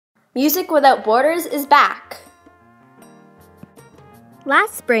Music Without Borders is back!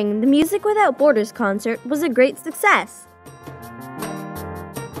 Last spring, the Music Without Borders concert was a great success.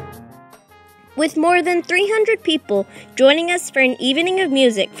 With more than 300 people joining us for an evening of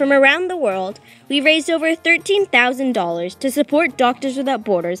music from around the world, we raised over $13,000 to support Doctors Without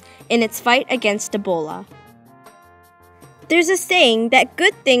Borders in its fight against Ebola. There's a saying that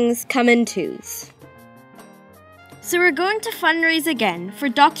good things come in twos. So we're going to fundraise again for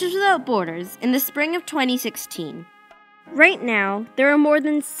Doctors Without Borders in the spring of 2016. Right now, there are more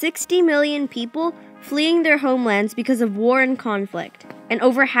than 60 million people fleeing their homelands because of war and conflict, and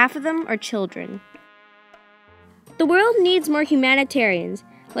over half of them are children. The world needs more humanitarians,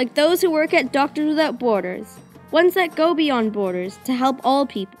 like those who work at Doctors Without Borders, ones that go beyond borders to help all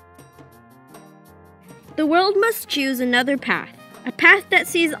people. The world must choose another path, a path that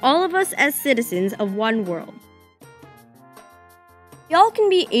sees all of us as citizens of one world. We all can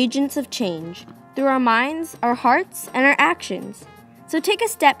be agents of change through our minds, our hearts, and our actions. So take a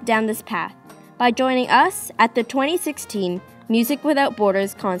step down this path by joining us at the 2016 Music Without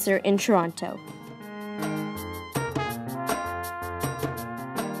Borders concert in Toronto.